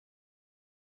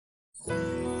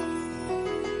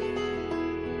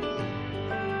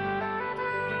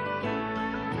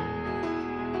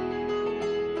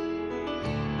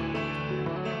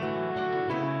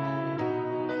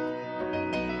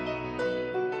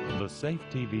The Safe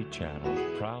TV channel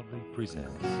proudly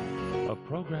presents a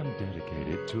program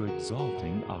dedicated to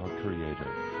exalting our Creator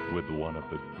with one of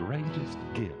the greatest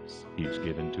gifts He's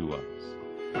given to us.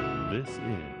 This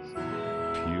is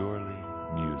Purely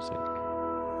Music.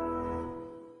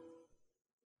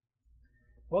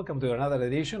 Welcome to another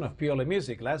edition of Purely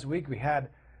Music. Last week we had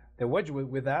the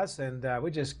Wedgwood with us, and we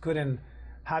just couldn't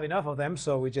have enough of them,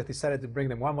 so we just decided to bring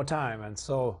them one more time. And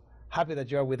so happy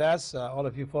that you're with us, all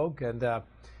of you folk. And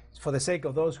for the sake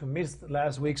of those who missed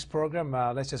last week's program,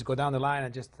 let's just go down the line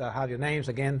and just have your names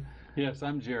again. Yes,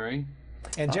 I'm Jerry.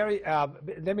 And Jerry,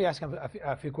 let me ask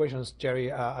a few questions,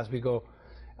 Jerry, as we go.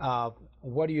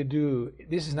 What do you do?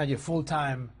 This is not your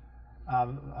full-time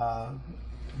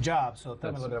job, so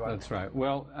tell me a little bit about it. That's right.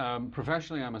 Well,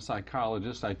 professionally, I'm a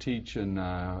psychologist. I teach in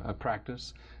a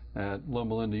practice at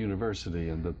Loma Linda University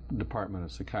in the Department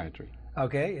of Psychiatry.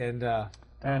 Okay, and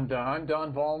I'm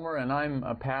Don Vollmer, and I'm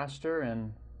a pastor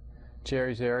in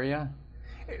Jerry's area.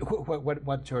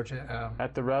 What church?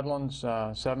 At the Redlands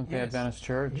Seventh-day Yes. Adventist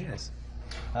Church. Yes.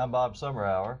 I'm Bob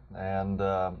Summerhour, and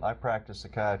I practice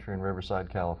psychiatry in Riverside,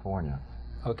 California.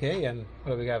 Okay, and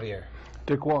what do we got here?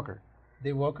 Dick Walker.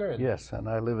 Dick Walker? Yes, and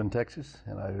I live in Texas,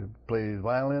 and I play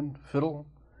violin, fiddle,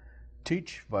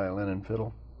 teach violin and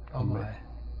fiddle. Oh my.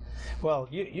 Well,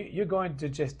 you're going to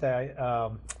just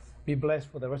be blessed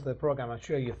for the rest of the program. I'm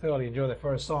sure you thoroughly enjoy the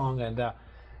first song, and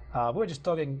we're just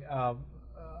talking a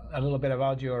little bit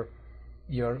about your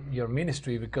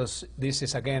ministry, because this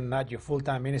is again not your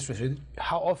full-time ministry. So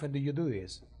how often do you do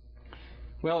this?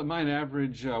 Well, it might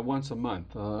average once a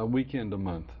month, a weekend a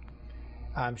month.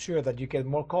 I'm sure that you get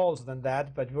more calls than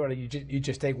that, but really you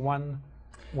just take one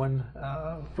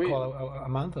call a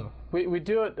month? Or? We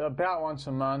do it about once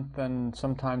a month, and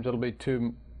sometimes it'll be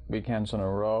 2 weekends in a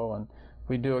row, and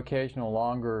we do occasional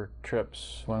longer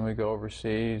trips when we go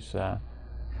overseas.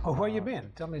 Where you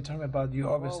been? Tell me about you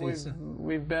overseas. Well,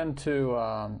 we've been to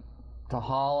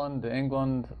Holland, to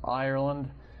England,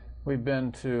 Ireland. We've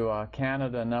been to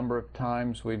Canada a number of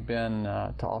times. We've been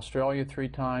to Australia 3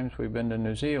 times. We've been to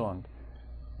New Zealand.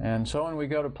 And so when we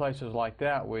go to places like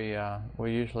that, we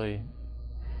usually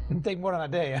take more than a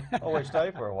day. Oh, we stay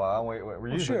for a while. We're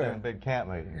usually sure. doing big camp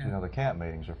meetings. Yeah. You know, the camp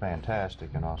meetings are fantastic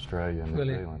in Australia and New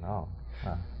Really? Zealand. Oh,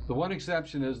 The one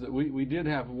exception is that we did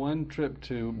have one trip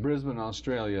to Brisbane,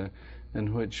 Australia,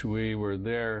 in which we were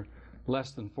there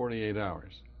less than 48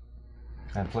 hours.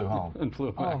 and flew home. And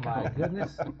flew Oh back my home.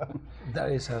 goodness.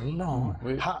 That is a long.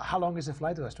 How long is the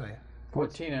flight to Australia?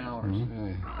 14 hours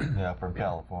Yeah, from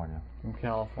California. from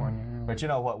California. But you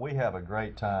know what? We have a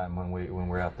great time when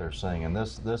we're out there singing.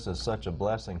 This is such a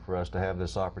blessing for us to have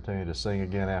this opportunity to sing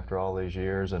again after all these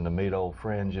years, and to meet old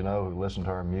friends, you know, who listened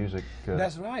to our music.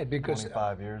 That's right, because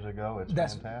 25 years ago. It's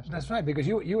fantastic. That's right, because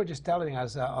you were just telling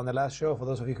us on the last show, for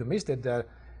those of you who missed it, that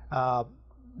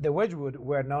the Wedgwood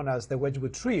were known as the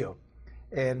Wedgwood Trio,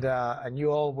 and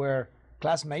you all were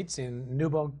classmates in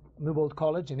Newbold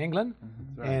College in England,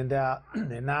 Right. and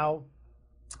now,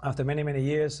 after many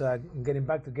years, getting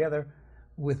back together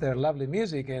with their lovely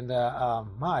music, and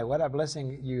my, what a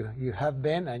blessing you have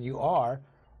been and you are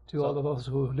to all of those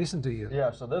who listen to you.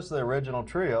 Yeah, so this is the original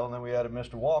trio, and then we added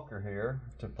Mr. Walker here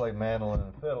to play mandolin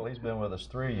and fiddle. He's been with us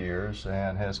 3 years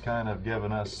and has kind of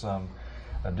given us some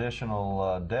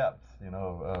additional depth, you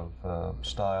know, of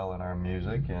style in our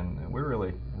music, and we're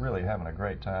really having a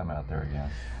great time out there again.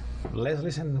 Let's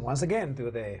listen once again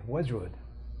to the Wedgwood.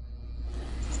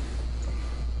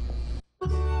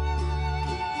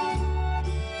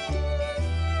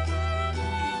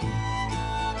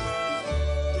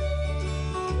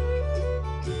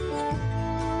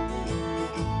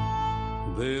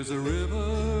 There's a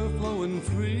river flowing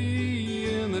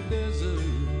free in the desert,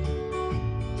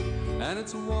 and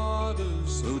its water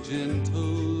so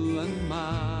gentle and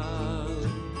mild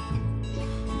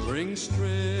brings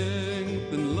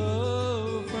strength and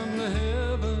love from the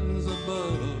heavens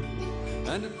above,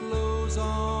 and it flows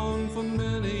on for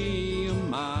many a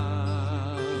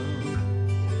mile.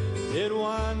 It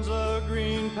winds a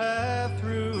green path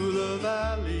through the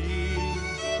valley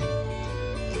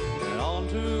and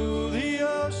onto the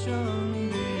ocean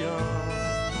beyond.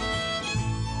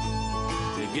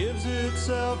 It gives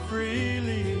itself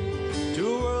freely to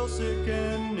a world sick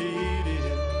and needy,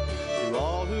 to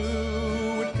all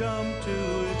who would come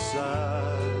to its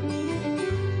side.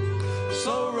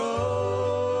 So roll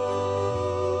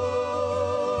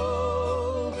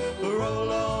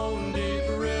on, deep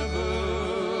river,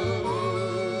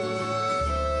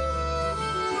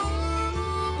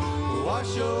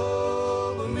 wash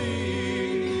over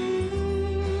me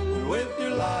with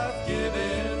your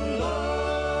life-giving love.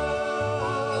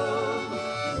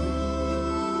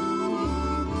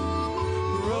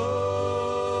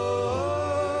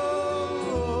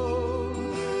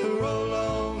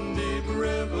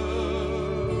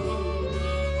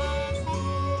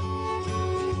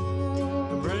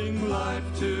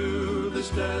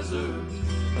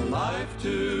 life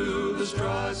to this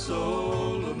dry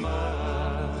soul of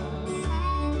mine.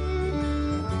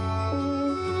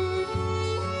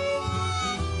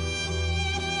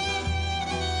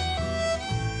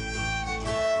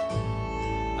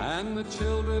 And the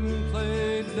children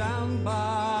played down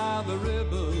by the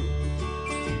river.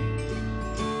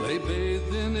 They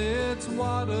bathed in its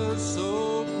water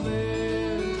so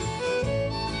clear.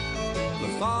 The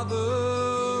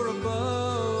Father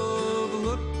above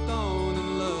looked on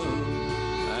in love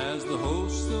as the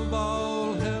hosts of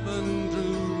all heaven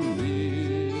drew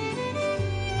near.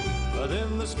 But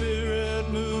then the Spirit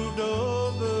moved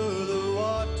over the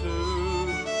water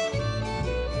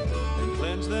and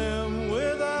cleansed them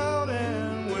without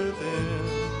and within.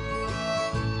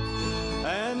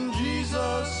 And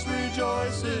Jesus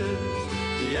rejoices,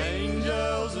 the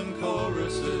angels and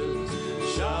choruses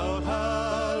shout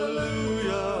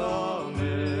hallelujah,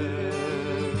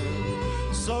 amen.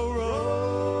 So roll,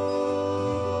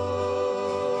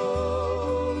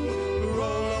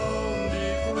 roll on,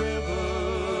 deep river,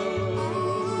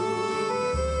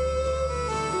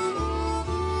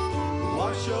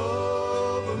 wash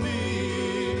over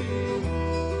me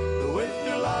with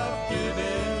your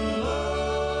life-giving love.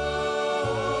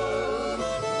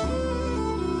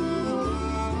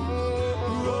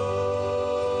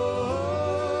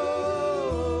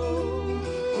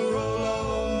 Roll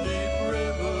on, deep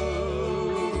river,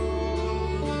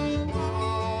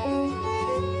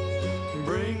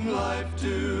 bring life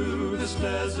to this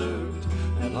desert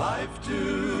and life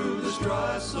to this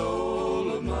dry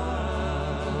soul of mine.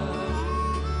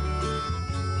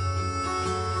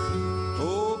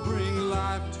 Oh, bring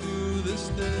life to this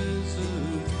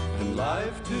desert And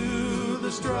life to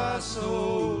this dry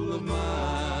soul of mine.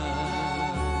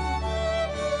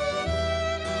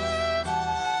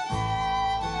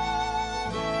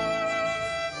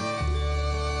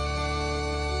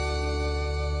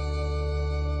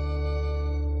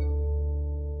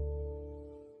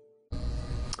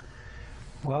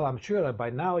 Well, I'm sure that by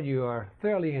now you are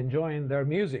thoroughly enjoying their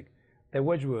music, the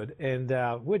Wedgwood, and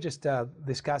we're just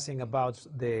discussing about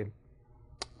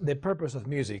the purpose of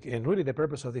music and really the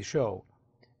purpose of the show,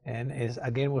 and is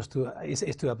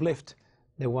to uplift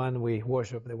the one we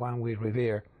worship, the one we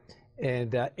revere,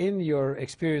 and in your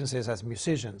experiences as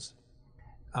musicians,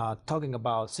 singing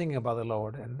about the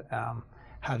Lord, and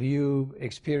have you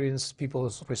experienced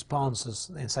people's responses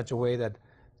in such a way that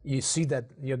you see that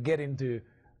you're getting to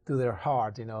their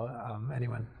heart,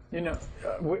 anyone?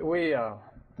 We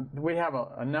have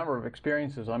a number of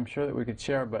experiences I'm sure that we could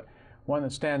share, but one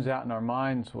that stands out in our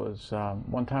minds was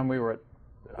one time we were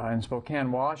in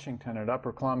Spokane, Washington at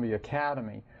Upper Columbia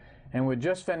Academy, and we'd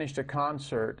just finished a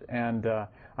concert, and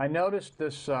I noticed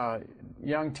this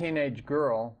young teenage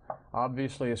girl,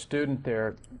 obviously a student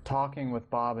there, talking with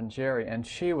Bob and Jerry, and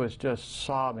she was just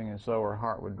sobbing as though her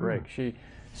heart would break. She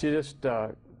just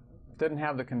didn't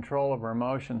have the control of her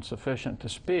emotions sufficient to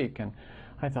speak, and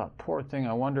I thought, poor thing,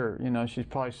 I wonder, she's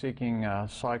probably seeking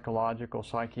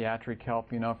psychiatric help,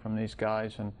 from these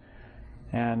guys,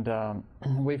 and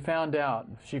we found out,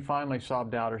 she finally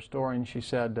sobbed out her story, and she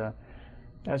said,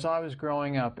 as I was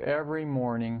growing up, every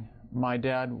morning my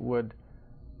dad would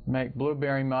make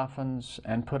blueberry muffins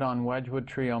and put on Wedgwood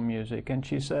Trio music, and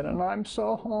she said, and I'm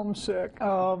so homesick.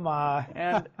 Oh my!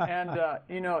 and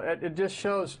it just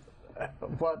shows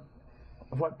what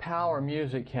power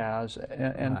music has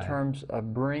in terms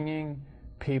of bringing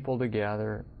people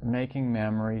together, making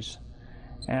memories,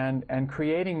 and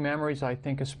creating memories, I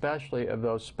think, especially of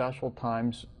those special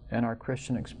times in our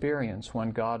Christian experience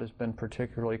when God has been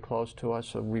particularly close to us.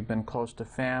 So we've been close to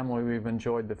family, we've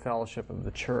enjoyed the fellowship of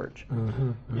the church.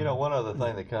 One other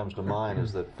thing that comes to mind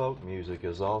is that folk music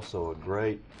is also a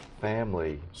great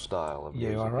family style of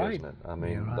music, isn't it? I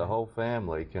mean, the whole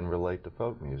family can relate to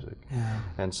folk music. Yeah.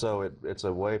 And so it's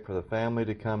a way for the family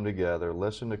to come together,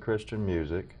 listen to Christian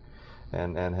music,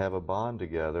 and have a bond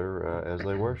together as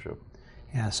they worship.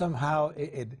 Yeah, somehow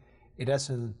it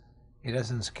doesn't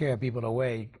scare people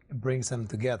away, it brings them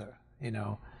together, and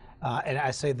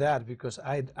I say that because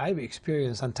I've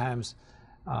experienced sometimes,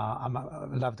 I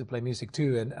love to play music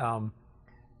too, and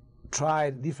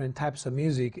tried different types of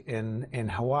music in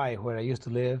Hawaii where I used to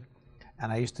live,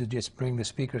 and I used to just bring the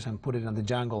speakers and put it in the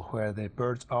jungle where the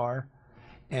birds are,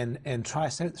 and try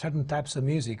certain types of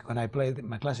music when I played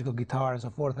my classical guitar and so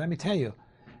forth. Let me tell you,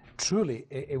 truly,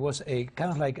 it was a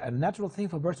kind of like a natural thing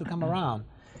for birds to come around.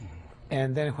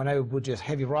 And then when I would put just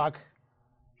heavy rock,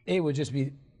 it would just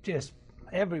be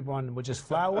everyone would just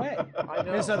fly away. I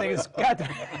know. And so they scattered.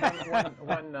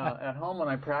 when at home when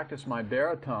I practice my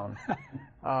baritone,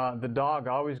 the dog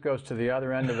always goes to the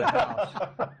other end of the house.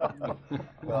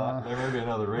 Well, there may be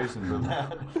another reason for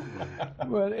that.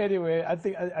 Well, anyway, I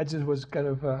think I just was kind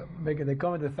of making the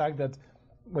comment, the fact that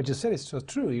what you said is so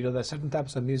true. You know, that certain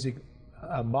types of music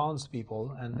bonds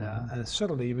people, and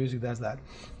certainly music does that.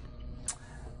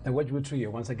 The Wedgwood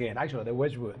Trio, once again. Actually, the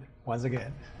Wedgwood, once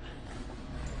again.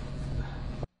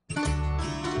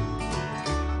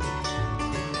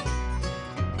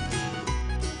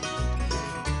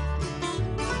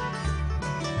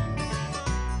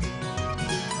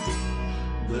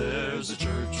 There's a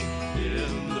church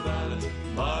in the valley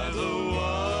by the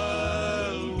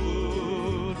wildwood,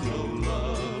 no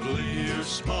lovelier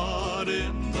spot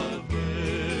in the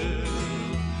vale.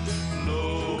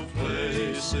 No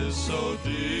place is so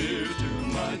dear to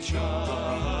my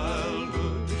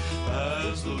childhood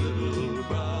as the little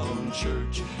brown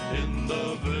church in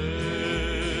the vale.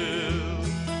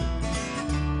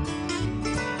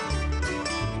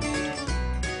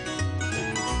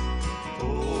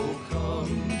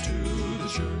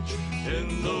 Church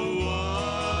in the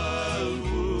wildwood,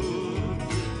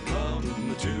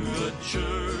 come to the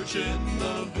church in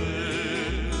the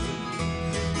vale.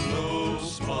 No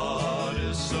spot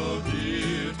is so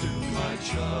dear to my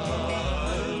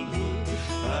childhood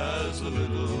as the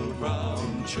little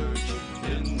brown church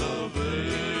in the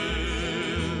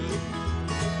vale.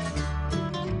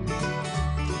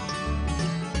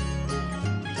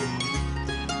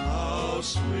 How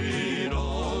sweet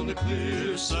on the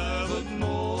clear Sabbath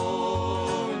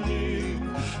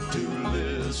morning to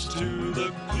list to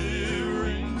the clear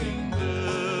ringing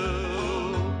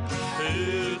bell.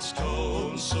 Its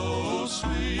tones so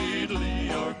sweetly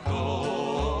are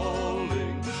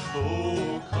calling,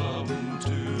 oh, come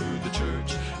to the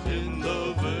church in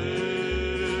the vale.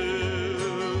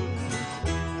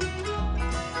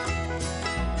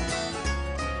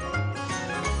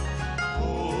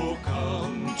 Oh,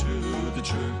 come to the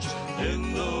church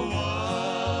in the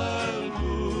wildwood,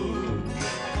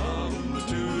 come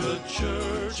to the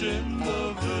church in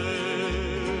the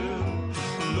vale.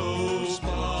 No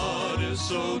spot is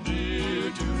so dear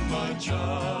to my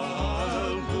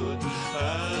childhood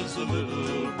as the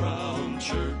little brown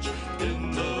church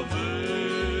in the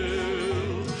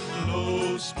vale.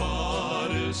 No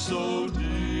spot is so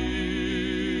dear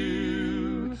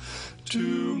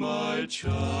to my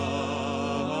childhood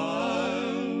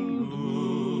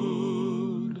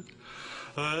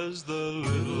as the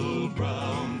little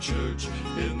brown church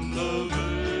in the vale.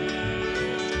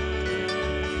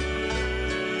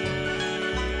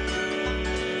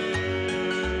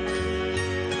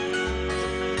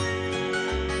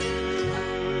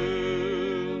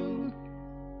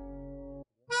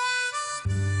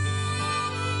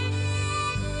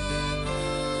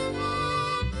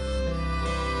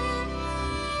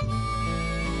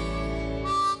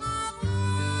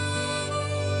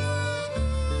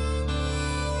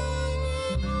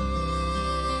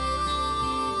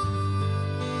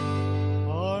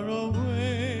 Far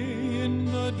away in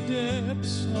the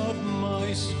depths of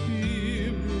my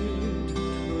spirit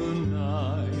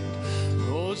tonight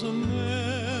rose a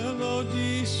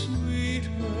melody sweeter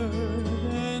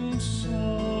than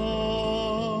song.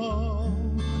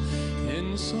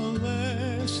 In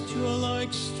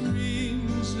celestial-like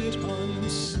streams it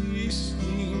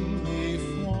unceasingly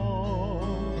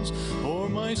falls o'er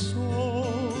my soul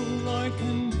like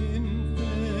an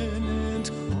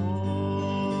infinite calm.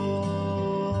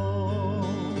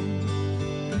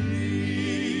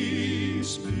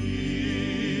 Peace,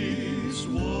 peace,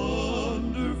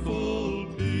 wonderful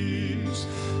peace,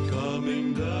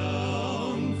 coming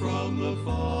down from the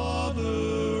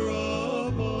Father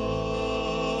above.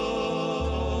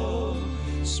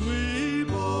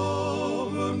 Sweep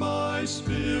over my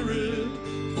spirit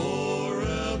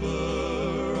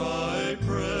forever, I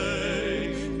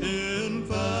pray, in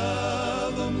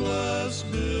fathomless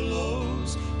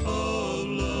billows of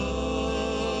love.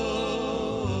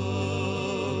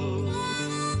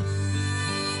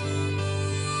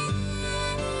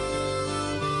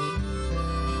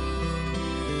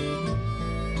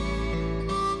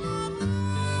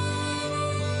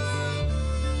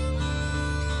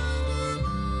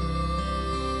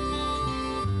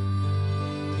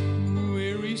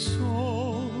 Weary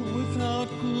soul without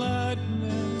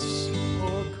gladness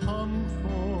or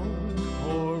comfort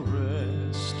or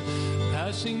rest,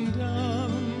 passing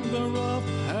down the rough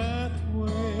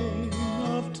pathway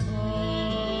of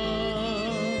time.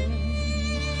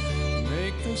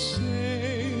 Make the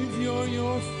Savior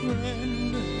your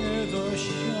friend ere the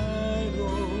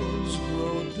shadows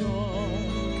grow dark.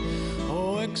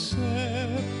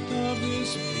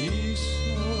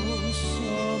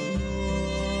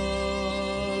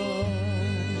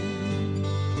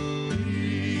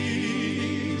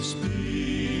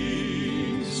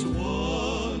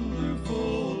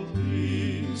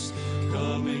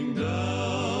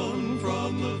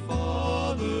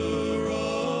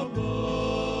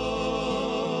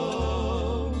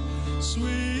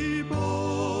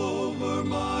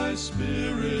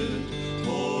 Spirit,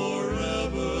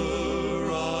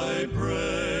 forever I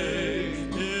pray,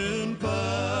 in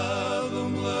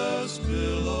fathomless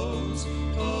billows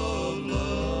of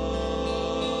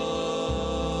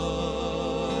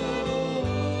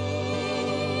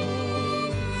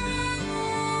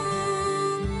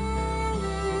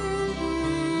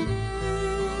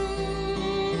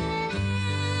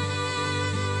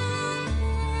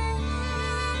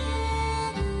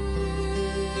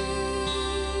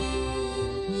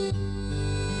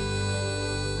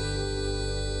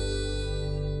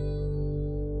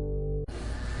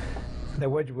The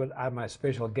Wedgwood are my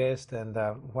special guest, and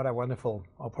what a wonderful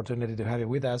opportunity to have you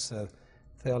with us.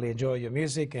 Thoroughly enjoy your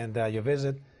music and your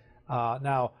visit.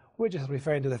 Now, we're just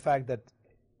referring to the fact that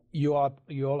you all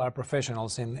are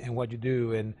professionals in what you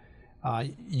do, and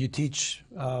you teach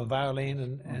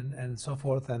violin and so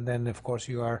forth, and then of course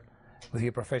you are with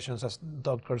your professions as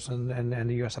doctors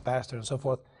and you as a pastor and so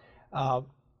forth.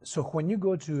 So when you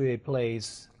go to a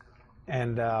place,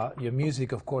 and your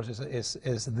music, of course,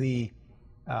 is the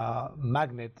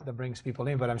magnet that brings people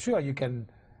in, but I'm sure you can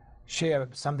share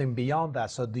something beyond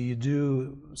that. So do you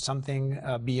do something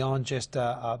beyond just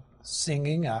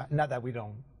singing? Not that we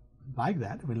don't like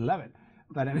that, we love it,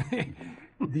 but I mean,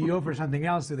 do you offer something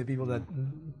else to the people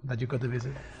that you go to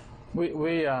visit?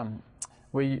 We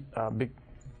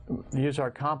use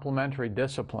our complementary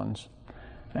disciplines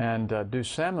and do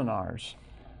seminars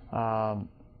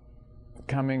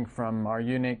coming from our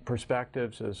unique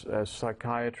perspectives as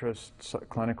psychiatrists,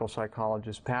 clinical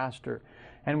psychologists, pastor,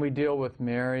 and we deal with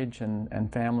marriage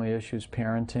and family issues,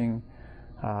 parenting.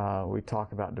 We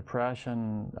talk about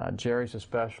depression. Jerry's a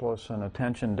specialist in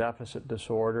attention deficit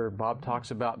disorder. Bob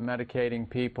talks about medicating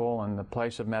people and the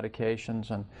place of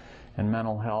medications and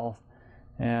mental health.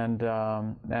 And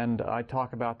I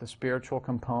talk about the spiritual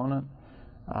component.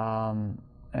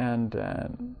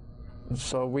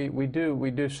 So we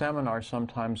do seminars.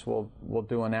 Sometimes we'll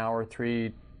do an hour,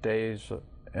 3 days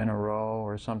in a row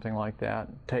or something like that.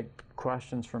 Take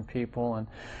questions from people,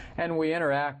 and we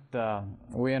interact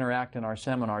in our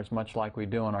seminars much like we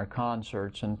do in our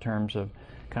concerts, in terms of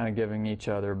kind of giving each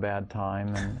other a bad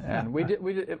time, and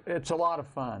it's a lot of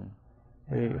fun.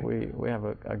 We have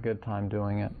a good time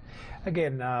doing it.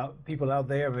 Again, people out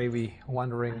there may be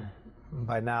wondering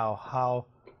by now, how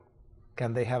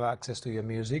can they have access to your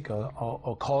music,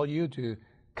 or call you to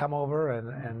come over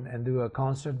and do a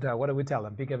concert? What do we tell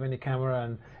them? Pick up any camera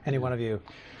and any one of you.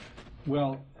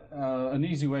 Well, an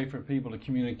easy way for people to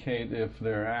communicate if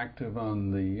they're active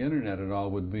on the internet at all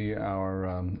would be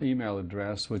our email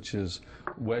address, which is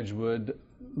Wedgwood,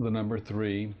 the number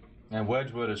 3. And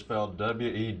Wedgwood is spelled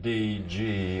W-E-D-G-O-O-D,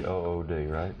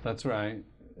 right? That's right.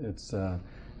 It's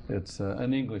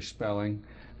an English spelling.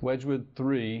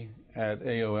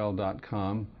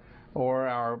 Wedgwood3@AOL.com, or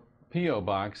our P.O.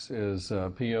 Box is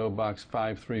P.O. Box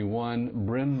 531,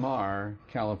 Bryn Mawr,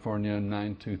 California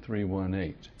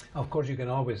 92318. Of course, you can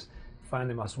always find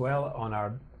them as well on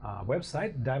our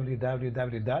website,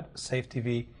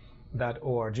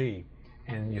 www.safetv.org.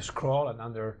 And you scroll, and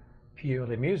under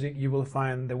PLA Music, you will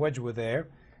find the Wedgwood there,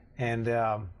 and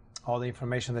all the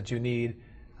information that you need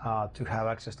to have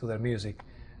access to their music.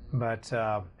 But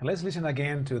let's listen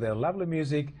again to their lovely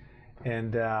music,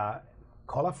 and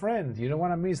call a friend. You don't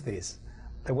want to miss this.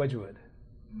 The Wedgwood.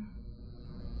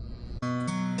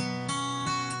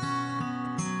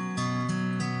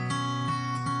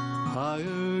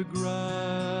 Higher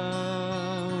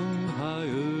ground,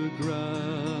 higher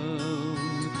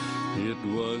ground. It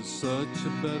was such a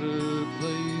better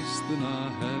place than I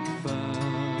had found.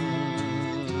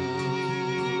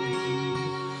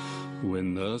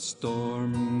 When the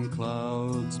storm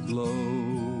clouds blow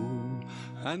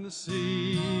and the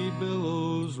sea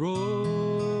billows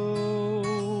roll,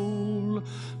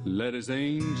 let his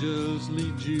angels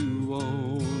lead you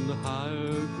on the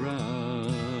higher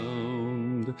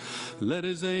ground. Let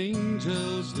his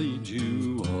angels lead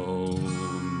you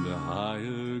on the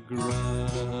higher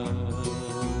ground.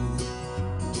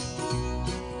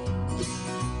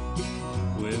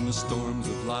 When the storms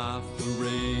of life are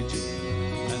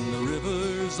raging and the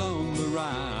rivers on the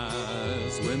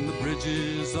rise, when the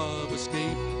bridges of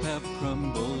escape have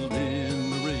crumbled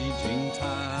in the raging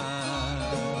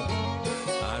tide,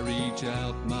 I reach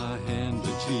out my hand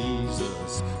to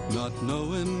Jesus, not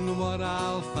knowing what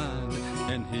I'll find,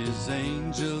 and his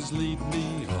angels lead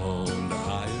me on to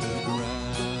higher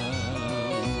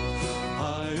ground.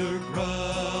 Higher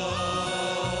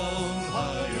ground,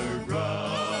 higher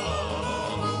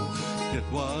ground. It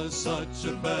was such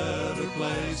a better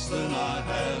place than I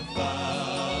had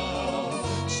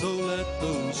found. So let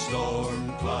those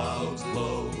storm clouds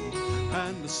blow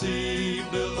and the sea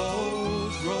below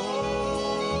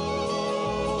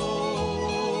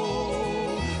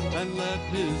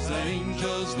his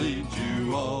angels lead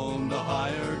you on the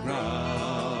higher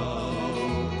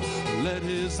ground. Let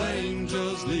his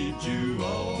angels lead you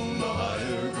on the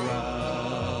higher ground.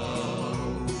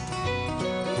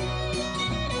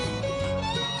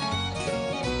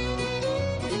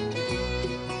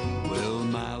 Well,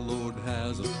 my Lord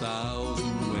has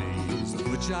 1,000 ways of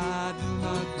which I do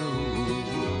not know.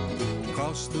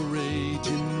 Cross the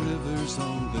raging rivers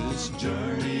on this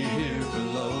journey here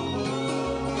below.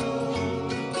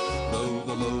 Though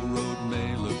the low road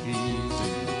may look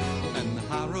easy and the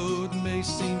high road may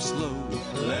seem slow,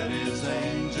 let his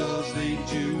angels lead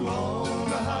you on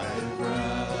the higher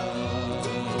ground.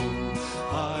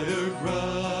 Higher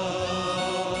ground,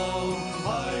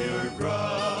 higher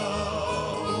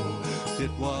ground.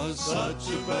 It was such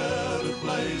a better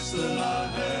place than I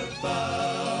had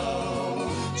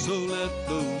found. So let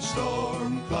those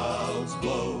storm clouds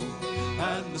blow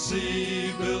and the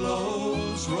sea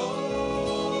billows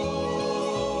roll,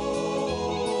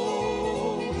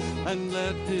 and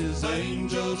let his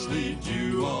angels lead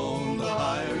you on the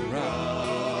higher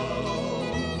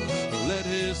ground. Let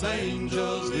his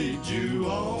angels lead you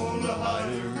on the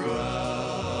higher ground.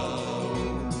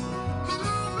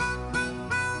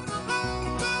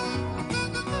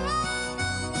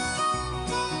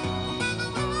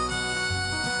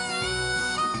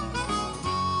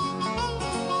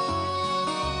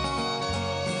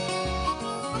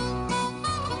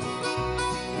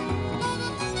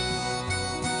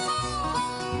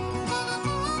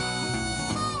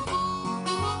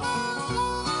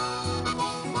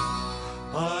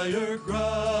 Higher ground,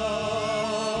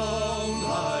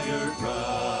 higher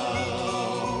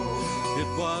ground. It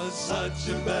was such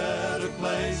a better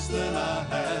place than I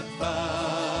had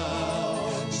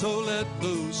found. So let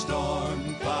those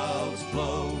storm clouds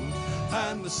blow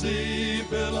and the sea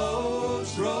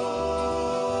billows roll,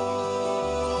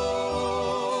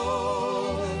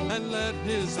 and let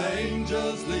his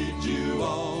angels lead you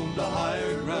on the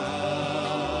higher ground.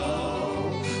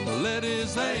 Let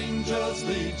his angels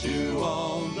lead you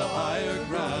on the higher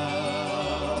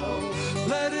ground.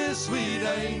 Let his sweet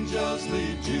angels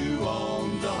lead you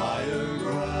on the higher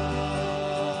ground.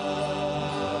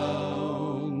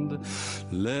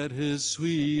 Let his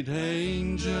sweet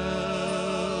angels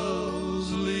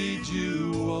lead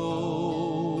you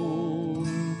on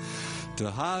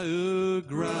to higher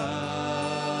ground.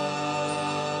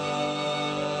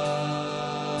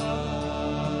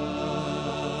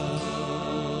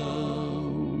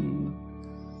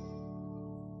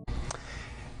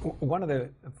 One of the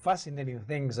fascinating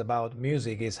things about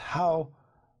music is how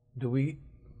do we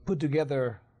put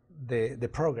together the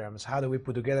programs? How do we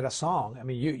put together a song? I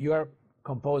mean, you are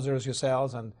composers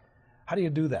yourselves, and how do you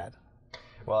do that?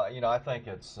 Well, you know, I think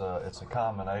it's a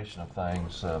combination of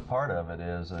things. Part of it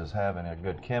is having a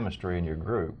good chemistry in your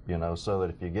group, you know, so that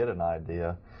if you get an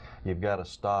idea, you've got a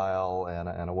style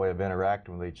and a way of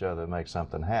interacting with each other that makes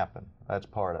something happen. That's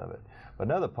part of it. But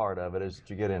another part of it is that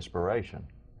you get inspiration.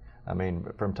 I mean,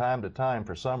 from time to time,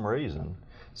 for some reason,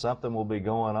 something will be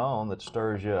going on that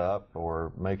stirs you up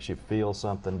or makes you feel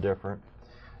something different,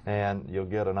 and you'll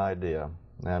get an idea.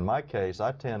 Now, in my case,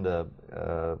 I tend to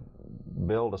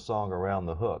build a song around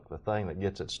the hook, the thing that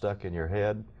gets it stuck in your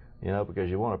head, you know, because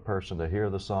you want a person to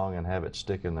hear the song and have it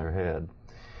stick in their head.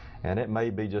 And it may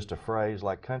be just a phrase,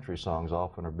 like country songs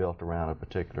often are built around a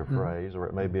particular phrase, or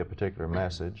it may be a particular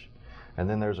message. And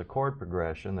then there's a chord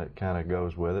progression that kind of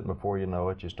goes with it. Before you know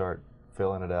it, you start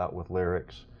filling it out with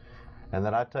lyrics. And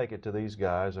then I take it to these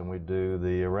guys and we do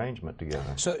the arrangement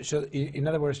together. So in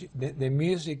other words, the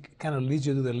music kind of leads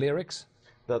you to the lyrics?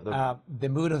 The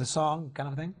mood of the song kind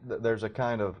of thing? There's a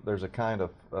kind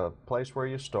of place where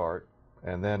you start,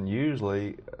 and then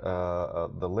usually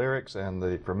the lyrics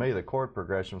and for me, the chord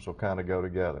progressions will kind of go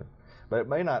together. But it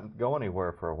may not go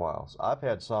anywhere for a while. So I've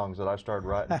had songs that I started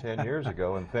writing 10 years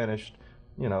ago and finished,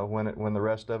 you know, when the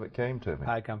rest of it came to me.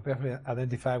 I can perfectly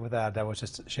identify with that. I was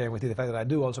just sharing with you the fact that I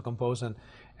do also compose, and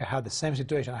I have the same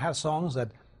situation. I have songs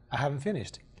that I haven't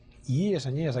finished years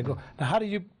and years ago. Now, how do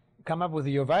you come up with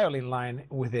your violin line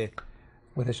with the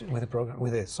program,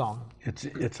 with a song?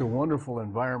 It's a wonderful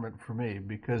environment for me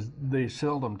because they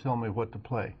seldom tell me what to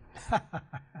play.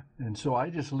 And so I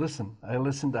just listen. I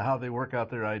listen to how they work out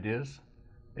their ideas,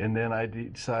 and then I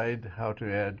decide how to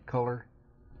add color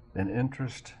and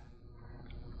interest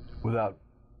without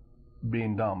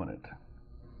being dominant.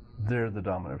 They're the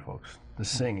dominant folks. The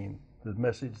singing, the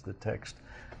message, the text.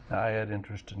 I add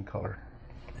interest and color.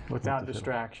 Without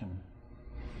distraction.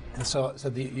 And so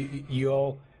you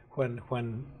all,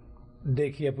 when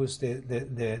Dick here puts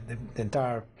the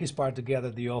entire his part together,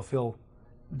 do you all feel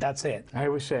that's it. I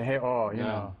always say, hey, oh, you Yeah,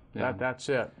 know, yeah. that's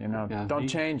it. You know, Yeah, don't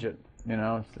change it. You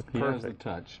know, it's He has the perfect.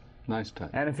 touch. Nice touch.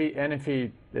 And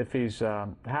if he's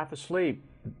half asleep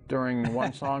during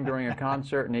one song during a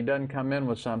concert and he doesn't come in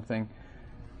with something,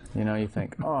 you know, you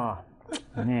think, oh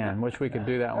man, wish we could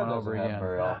do that one That over doesn't happen again.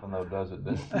 very often, though, does it?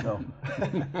 No.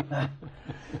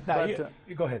 Now, But,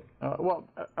 you go ahead.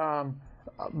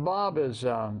 Bob is,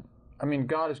 I mean,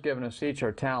 God has given us each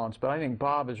our talents, but I think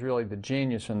Bob is really the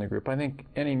genius in the group. I think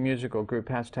any musical group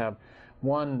has to have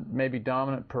one maybe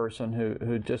dominant person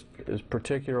who just is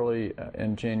particularly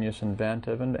ingenious,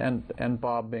 inventive, and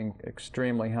Bob being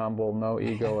extremely humble, no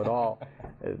ego at all,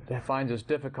 finds it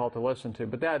difficult to listen to.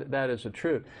 But that is the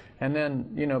truth. And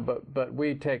then, you know, but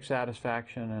we take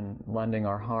satisfaction in lending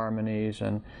our harmonies,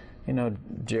 and you know,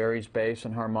 Jerry's bass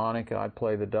and harmonica, I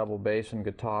play the double bass and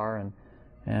guitar,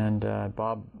 and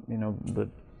Bob, you know, the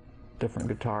different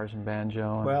guitars and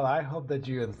banjo. Well, I hope that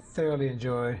you thoroughly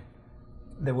enjoy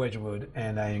the Wedgwood,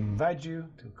 and I invite you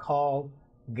to call,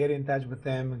 get in touch with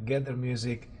them, get their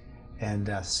music, and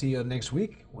see you next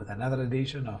week with another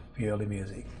edition of Purely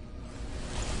Music.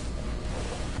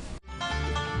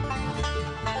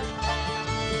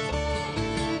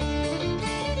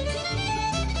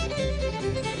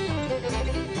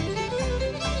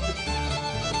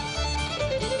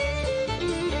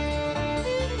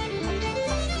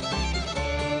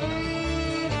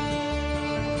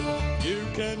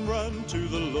 Can run to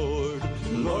the Lord.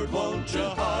 Lord, won't you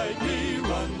hide me?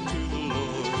 Run to the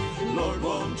Lord. Lord,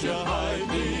 won't you hide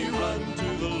me? Run to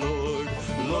the Lord.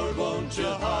 Lord, won't you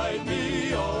hide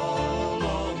me all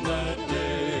on that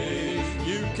day?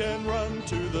 You can run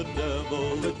to the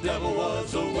devil. The devil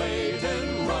was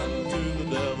a-waiting. Run to the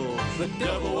devil. The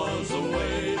devil was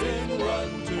a-waiting.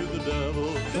 Run to the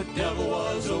devil. The devil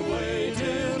was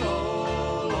a-waiting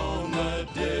all on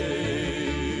that day.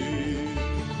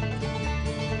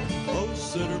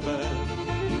 Sitter back.